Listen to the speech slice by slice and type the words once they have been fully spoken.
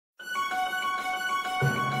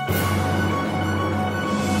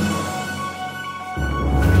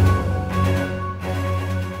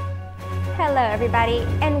Hello everybody,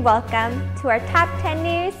 and welcome to our Top 10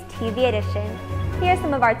 News TV edition. Here are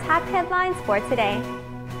some of our top headlines for today.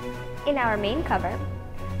 In our main cover,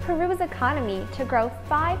 Peru's economy to grow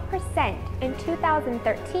 5% in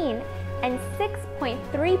 2013 and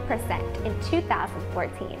 6.3% in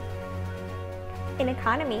 2014. In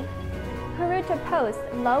economy, Peru to post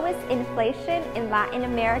lowest inflation in Latin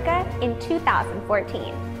America in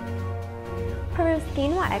 2014. Peru's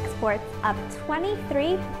quinoa exports up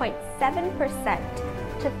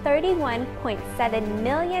 23.7% to $31.7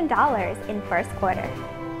 million in first quarter.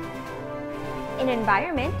 In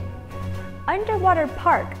environment, underwater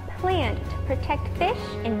park planned to protect fish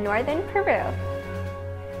in northern Peru.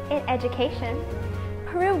 In education,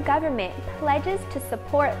 Peru government pledges to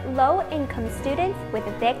support low-income students with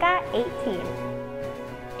Beca 18.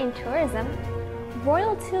 In tourism,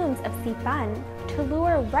 royal tombs of Sipan to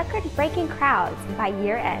lure record-breaking crowds by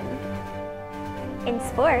year-end. In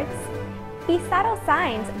sports, Pizarro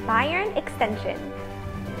signs Bayern extension.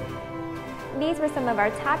 These were some of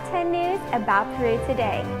our top 10 news about Peru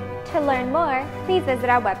today. To learn more, please visit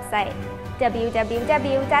our website,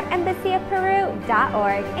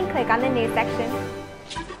 www.embassyofperu.org, and click on the news section.